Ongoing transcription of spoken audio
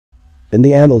In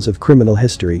the annals of criminal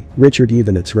history, Richard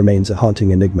Evonitz remains a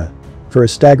haunting enigma. For a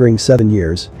staggering 7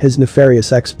 years, his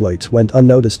nefarious exploits went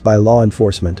unnoticed by law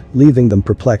enforcement, leaving them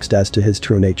perplexed as to his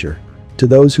true nature. To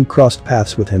those who crossed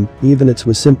paths with him, Evonitz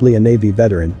was simply a Navy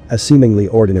veteran, a seemingly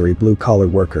ordinary blue-collar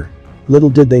worker. Little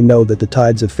did they know that the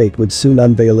tides of fate would soon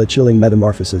unveil a chilling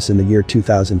metamorphosis in the year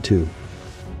 2002.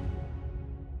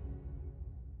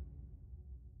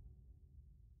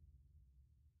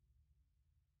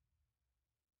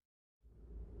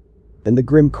 In the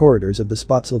grim corridors of the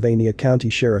Spotsylvania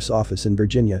County Sheriff's Office in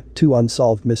Virginia, two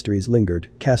unsolved mysteries lingered,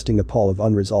 casting a pall of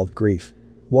unresolved grief.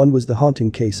 One was the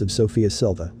haunting case of Sophia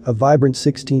Silva, a vibrant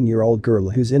 16-year-old girl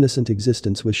whose innocent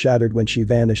existence was shattered when she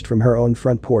vanished from her own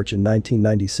front porch in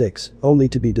 1996, only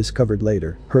to be discovered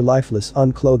later, her lifeless,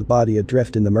 unclothed body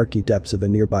adrift in the murky depths of a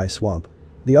nearby swamp.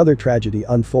 The other tragedy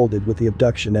unfolded with the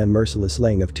abduction and merciless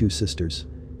slaying of two sisters.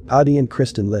 Audie and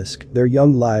Kristen Lisk, their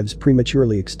young lives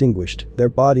prematurely extinguished, their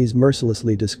bodies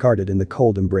mercilessly discarded in the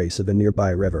cold embrace of a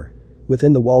nearby river.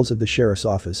 Within the walls of the sheriff's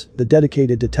office, the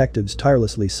dedicated detectives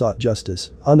tirelessly sought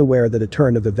justice, unaware that a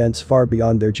turn of events far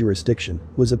beyond their jurisdiction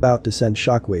was about to send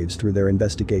shockwaves through their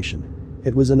investigation.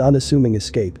 It was an unassuming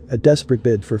escape, a desperate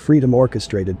bid for freedom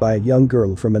orchestrated by a young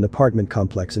girl from an apartment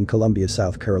complex in Columbia,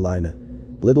 South Carolina.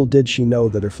 Little did she know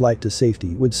that her flight to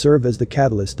safety would serve as the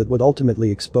catalyst that would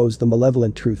ultimately expose the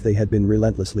malevolent truth they had been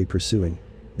relentlessly pursuing.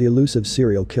 The elusive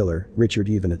serial killer, Richard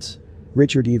Evonitz.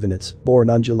 Richard Evonitz, born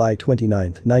on July 29,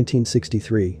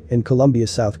 1963, in Columbia,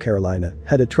 South Carolina,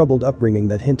 had a troubled upbringing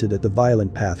that hinted at the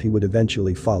violent path he would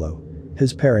eventually follow.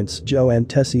 His parents, Joe and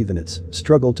Tess Evonitz,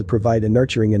 struggled to provide a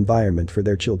nurturing environment for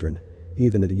their children,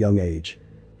 even at a young age.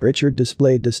 Richard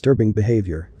displayed disturbing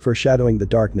behavior, foreshadowing the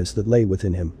darkness that lay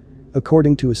within him.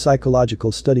 According to a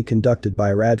psychological study conducted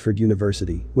by Radford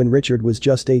University, when Richard was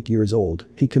just 8 years old,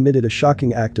 he committed a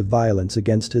shocking act of violence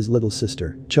against his little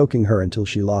sister, choking her until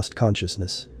she lost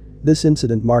consciousness. This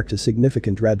incident marked a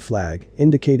significant red flag,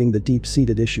 indicating the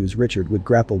deep-seated issues Richard would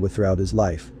grapple with throughout his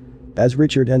life. As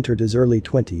Richard entered his early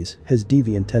 20s, his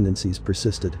deviant tendencies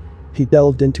persisted. He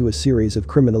delved into a series of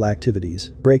criminal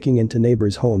activities, breaking into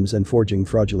neighbors' homes and forging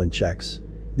fraudulent checks.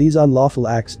 These unlawful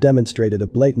acts demonstrated a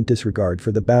blatant disregard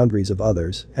for the boundaries of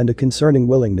others and a concerning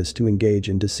willingness to engage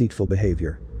in deceitful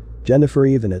behavior. Jennifer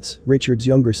Evonitz, Richard's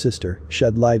younger sister,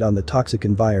 shed light on the toxic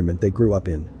environment they grew up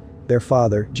in. Their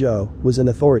father, Joe, was an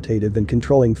authoritative and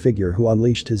controlling figure who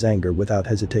unleashed his anger without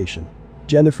hesitation.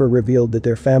 Jennifer revealed that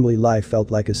their family life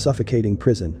felt like a suffocating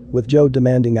prison, with Joe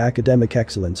demanding academic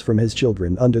excellence from his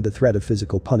children under the threat of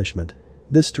physical punishment.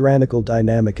 This tyrannical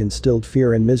dynamic instilled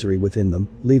fear and misery within them,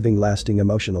 leaving lasting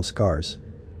emotional scars.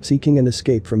 Seeking an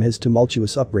escape from his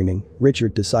tumultuous upbringing,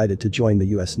 Richard decided to join the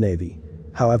U.S. Navy.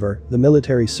 However, the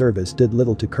military service did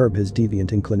little to curb his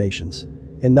deviant inclinations.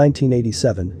 In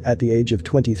 1987, at the age of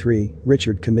 23,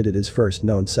 Richard committed his first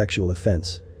known sexual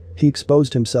offense. He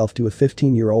exposed himself to a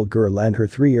 15-year-old girl and her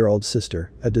 3-year-old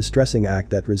sister, a distressing act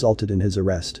that resulted in his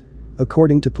arrest.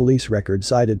 According to police records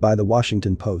cited by the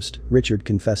Washington Post, Richard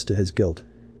confessed to his guilt,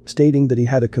 stating that he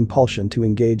had a compulsion to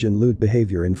engage in lewd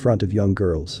behavior in front of young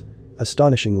girls.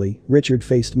 Astonishingly, Richard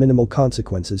faced minimal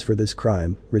consequences for this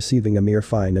crime, receiving a mere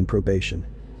fine and probation.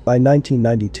 By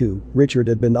 1992, Richard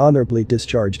had been honorably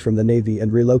discharged from the Navy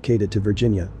and relocated to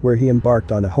Virginia, where he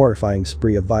embarked on a horrifying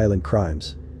spree of violent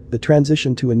crimes. The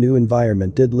transition to a new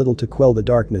environment did little to quell the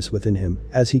darkness within him,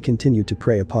 as he continued to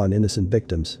prey upon innocent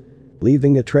victims,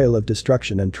 leaving a trail of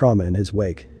destruction and trauma in his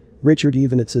wake. Richard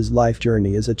Evonitz's life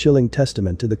journey is a chilling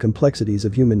testament to the complexities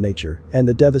of human nature and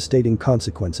the devastating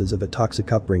consequences of a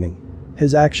toxic upbringing.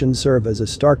 His actions serve as a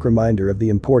stark reminder of the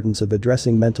importance of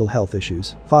addressing mental health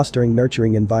issues, fostering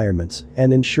nurturing environments,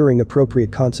 and ensuring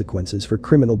appropriate consequences for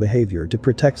criminal behavior to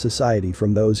protect society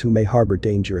from those who may harbor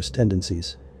dangerous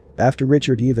tendencies. After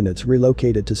Richard Evonitz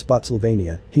relocated to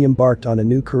Spotsylvania, he embarked on a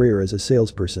new career as a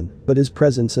salesperson, but his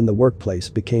presence in the workplace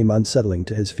became unsettling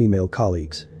to his female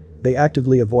colleagues. They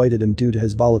actively avoided him due to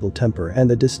his volatile temper and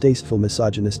the distasteful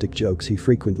misogynistic jokes he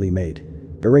frequently made.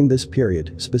 During this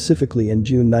period, specifically in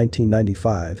June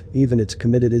 1995, Evonitz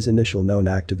committed his initial known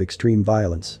act of extreme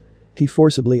violence. He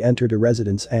forcibly entered a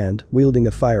residence and, wielding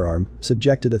a firearm,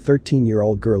 subjected a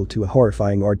 13-year-old girl to a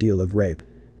horrifying ordeal of rape.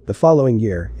 The following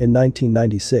year, in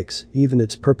 1996,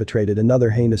 Evonitz perpetrated another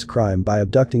heinous crime by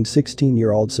abducting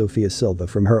 16-year-old Sophia Silva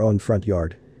from her own front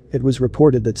yard. It was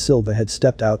reported that Silva had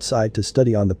stepped outside to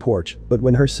study on the porch, but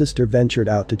when her sister ventured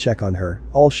out to check on her,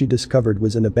 all she discovered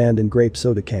was an abandoned grape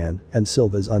soda can and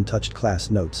Silva's untouched class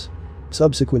notes.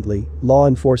 Subsequently, law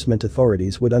enforcement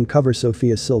authorities would uncover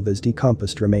Sophia Silva's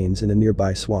decomposed remains in a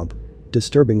nearby swamp.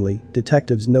 Disturbingly,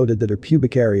 detectives noted that her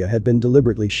pubic area had been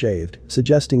deliberately shaved,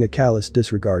 suggesting a callous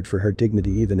disregard for her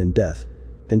dignity even in death.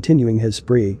 Continuing his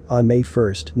spree, on May 1,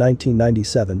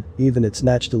 1997, Evonitz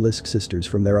snatched the Lisk sisters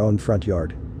from their own front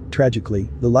yard. Tragically,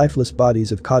 the lifeless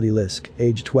bodies of Cody Lisk,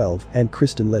 aged 12, and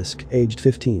Kristen Lisk, aged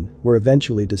 15, were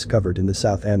eventually discovered in the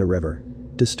South Anna River.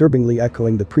 Disturbingly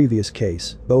echoing the previous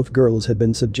case, both girls had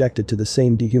been subjected to the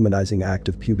same dehumanizing act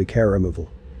of pubic hair removal.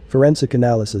 Forensic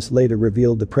analysis later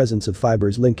revealed the presence of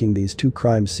fibers linking these two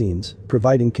crime scenes,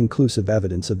 providing conclusive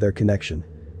evidence of their connection.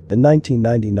 In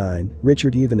 1999,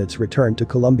 Richard Evonitz returned to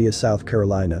Columbia, South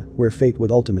Carolina, where fate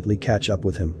would ultimately catch up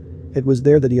with him. It was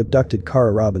there that he abducted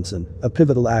Cara Robinson, a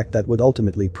pivotal act that would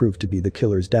ultimately prove to be the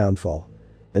killer's downfall.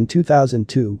 In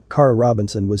 2002, Cara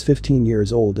Robinson was 15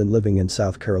 years old and living in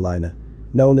South Carolina.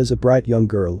 Known as a bright young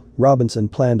girl, Robinson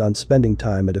planned on spending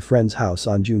time at a friend's house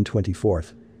on June 24.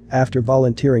 After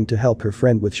volunteering to help her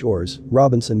friend with chores,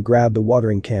 Robinson grabbed a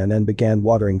watering can and began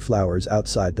watering flowers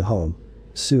outside the home.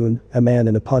 Soon, a man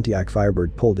in a Pontiac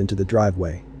Firebird pulled into the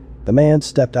driveway. The man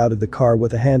stepped out of the car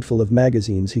with a handful of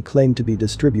magazines he claimed to be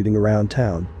distributing around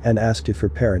town and asked if her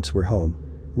parents were home.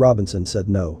 Robinson said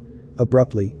no.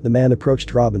 Abruptly, the man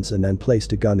approached Robinson and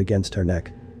placed a gun against her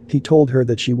neck. He told her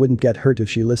that she wouldn't get hurt if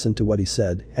she listened to what he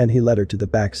said, and he led her to the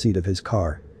back seat of his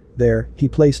car. There, he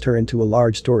placed her into a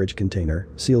large storage container,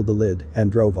 sealed the lid,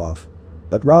 and drove off.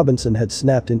 But Robinson had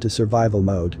snapped into survival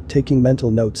mode, taking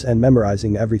mental notes and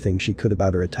memorizing everything she could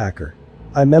about her attacker.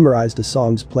 "I memorized the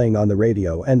songs playing on the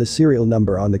radio and the serial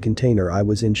number on the container I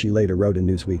was in," she later wrote in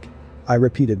Newsweek. "I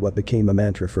repeated what became a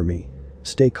mantra for me.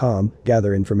 Stay calm,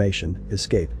 gather information,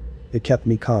 escape. It kept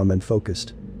me calm and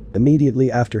focused."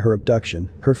 Immediately after her abduction,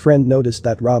 her friend noticed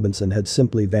that Robinson had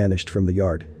simply vanished from the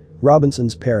yard.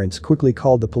 Robinson's parents quickly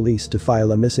called the police to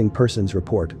file a missing persons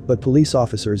report, but police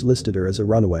officers listed her as a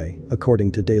runaway,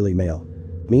 according to Daily Mail.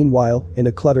 Meanwhile, in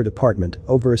a cluttered apartment,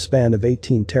 over a span of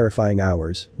 18 terrifying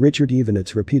hours, Richard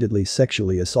Evonitz repeatedly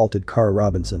sexually assaulted Cara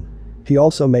Robinson. He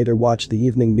also made her watch the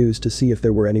evening news to see if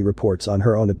there were any reports on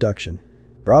her own abduction.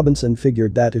 Robinson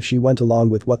figured that if she went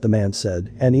along with what the man said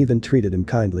and even treated him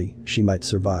kindly, she might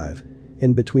survive.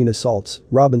 In between assaults,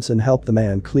 Robinson helped the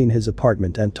man clean his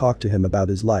apartment and talked to him about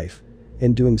his life.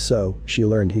 In doing so, she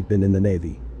learned he'd been in the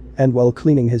Navy. And while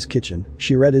cleaning his kitchen,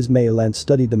 she read his mail and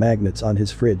studied the magnets on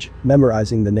his fridge,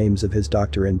 memorizing the names of his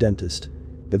doctor and dentist.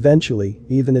 Eventually,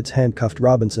 Evonitz handcuffed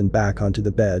Robinson back onto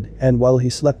the bed, and while he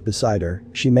slept beside her,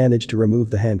 she managed to remove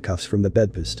the handcuffs from the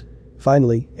bedpost.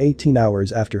 Finally, 18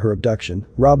 hours after her abduction,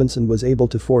 Robinson was able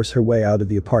to force her way out of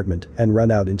the apartment and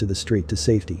run out into the street to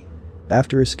safety.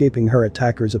 After escaping her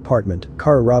attacker's apartment,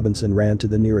 Cara Robinson ran to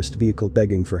the nearest vehicle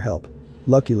begging for help.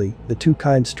 Luckily, the two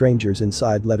kind strangers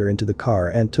inside let her into the car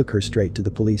and took her straight to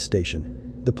the police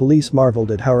station. The police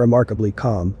marveled at how remarkably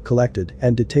calm, collected,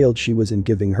 and detailed she was in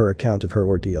giving her account of her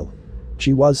ordeal.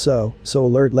 "She was so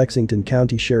alert," Lexington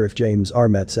County Sheriff James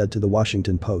Armett said to the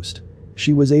Washington Post.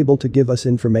 "She was able to give us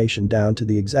information down to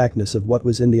the exactness of what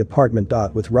was in the apartment."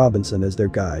 With Robinson as their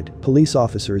guide, police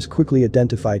officers quickly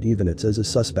identified Evonitz as a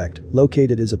suspect,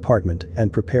 located his apartment,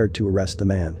 and prepared to arrest the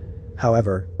man.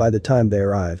 However, by the time they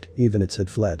arrived, Evonitz had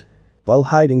fled. While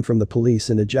hiding from the police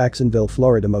in a Jacksonville,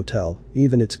 Florida motel,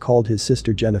 Evonitz called his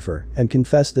sister Jennifer and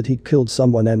confessed that he'd killed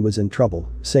someone and was in trouble,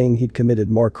 saying he'd committed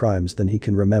more crimes than he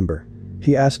can remember.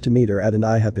 He asked to meet her at an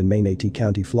IHOP in Manatee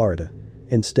County, Florida.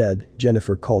 Instead,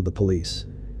 Jennifer called the police.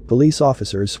 Police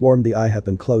officers swarmed the IHOP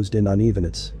and closed in on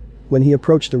Evonitz. When he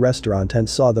approached the restaurant and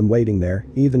saw them waiting there,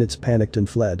 Evonitz panicked and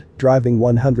fled, driving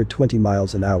 120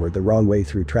 miles an hour the wrong way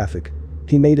through traffic.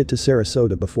 He made it to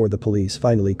Sarasota before the police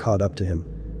finally caught up to him.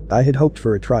 "I had hoped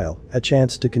for a trial, a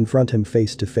chance to confront him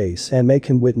face to face and make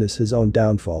him witness his own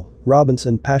downfall,"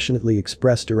 Robinson passionately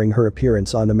expressed during her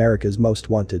appearance on America's Most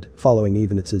Wanted, following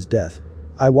Evonitz's death.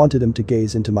 "I wanted him to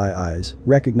gaze into my eyes,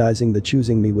 recognizing that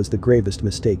choosing me was the gravest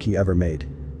mistake he ever made."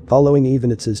 Following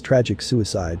Evonitz's tragic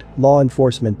suicide, law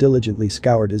enforcement diligently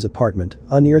scoured his apartment,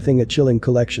 unearthing a chilling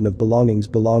collection of belongings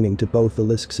belonging to both the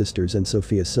Lisk sisters and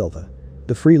Sophia Silva.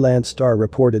 The Freelance Star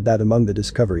reported that among the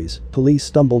discoveries, police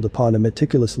stumbled upon a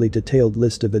meticulously detailed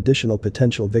list of additional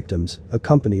potential victims,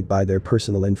 accompanied by their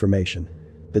personal information.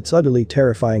 "It's utterly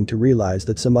terrifying to realize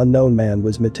that some unknown man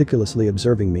was meticulously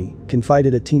observing me,"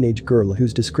 confided a teenage girl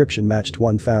whose description matched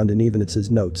one found in Evonitz's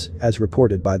notes, as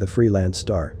reported by the Freelance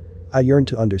Star. "I yearn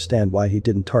to understand why he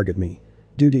didn't target me."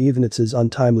 Due to Evonitz's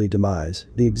untimely demise,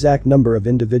 the exact number of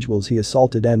individuals he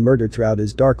assaulted and murdered throughout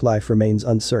his dark life remains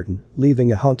uncertain,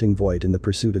 leaving a haunting void in the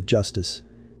pursuit of justice.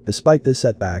 Despite this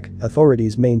setback,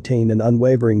 authorities maintain an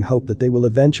unwavering hope that they will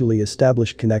eventually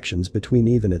establish connections between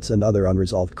Evonitz and other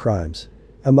unresolved crimes.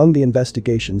 Among the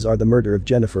investigations are the murder of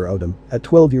Jennifer Odom, a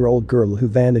 12-year-old girl who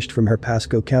vanished from her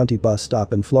Pasco County bus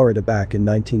stop in Florida back in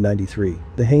 1993,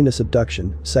 the heinous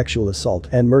abduction, sexual assault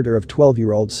and murder of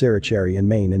 12-year-old Sarah Cherry in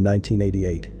Maine in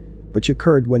 1988. Which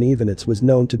occurred when Evonitz was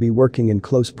known to be working in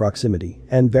close proximity,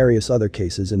 and various other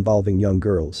cases involving young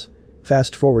girls.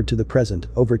 Fast forward to the present,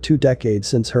 over 2 decades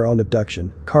since her own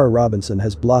abduction, Cara Robinson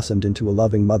has blossomed into a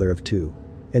loving mother of 2.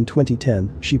 In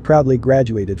 2010, she proudly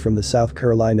graduated from the South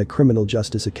Carolina Criminal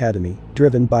Justice Academy,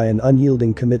 driven by an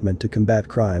unyielding commitment to combat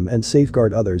crime and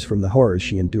safeguard others from the horrors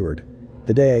she endured.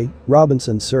 Today,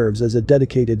 Robinson serves as a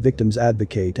dedicated victims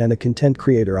advocate and a content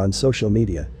creator on social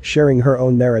media, sharing her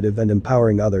own narrative and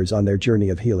empowering others on their journey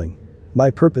of healing.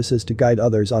 My purpose is to guide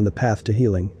others on the path to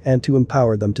healing and to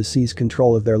empower them to seize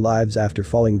control of their lives after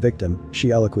falling victim,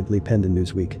 she eloquently penned in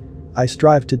Newsweek. I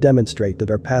strive to demonstrate that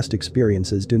our past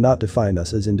experiences do not define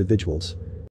us as individuals.